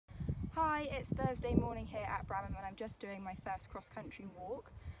Hi, it's Thursday morning here at Bramham and I'm just doing my first cross-country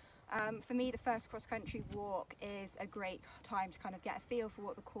walk. For me, the first cross-country walk is a great time to kind of get a feel for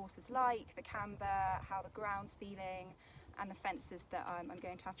what the course is like, the camber, how the ground's feeling, and the fences that I'm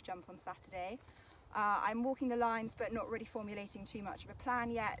going to have to jump on Saturday. I'm walking the lines but not really formulating too much of a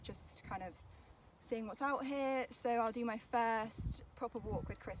plan yet, just kind of seeing what's out here. So I'll do my first proper walk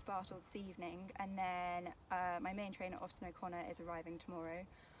with Chris Bartle this evening, and then my main trainer, Austin O'Connor, is arriving tomorrow.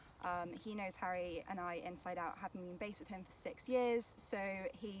 He knows Harry and I inside out, having been based with him for 6 years, so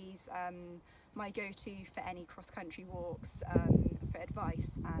he's my go-to for any cross-country walks, for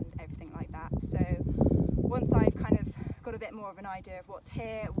advice and everything like that. So once I've kind of got a bit more of an idea of what's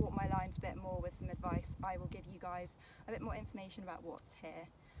here, walk my lines a bit more with some advice, I will give you guys a bit more information about what's here.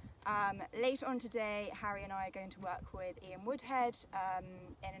 Later on today, Harry and I are going to work with Ian Woodhead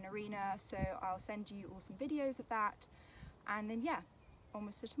in an arena, so I'll send you all some videos of that, and then yeah,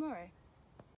 almost to tomorrow.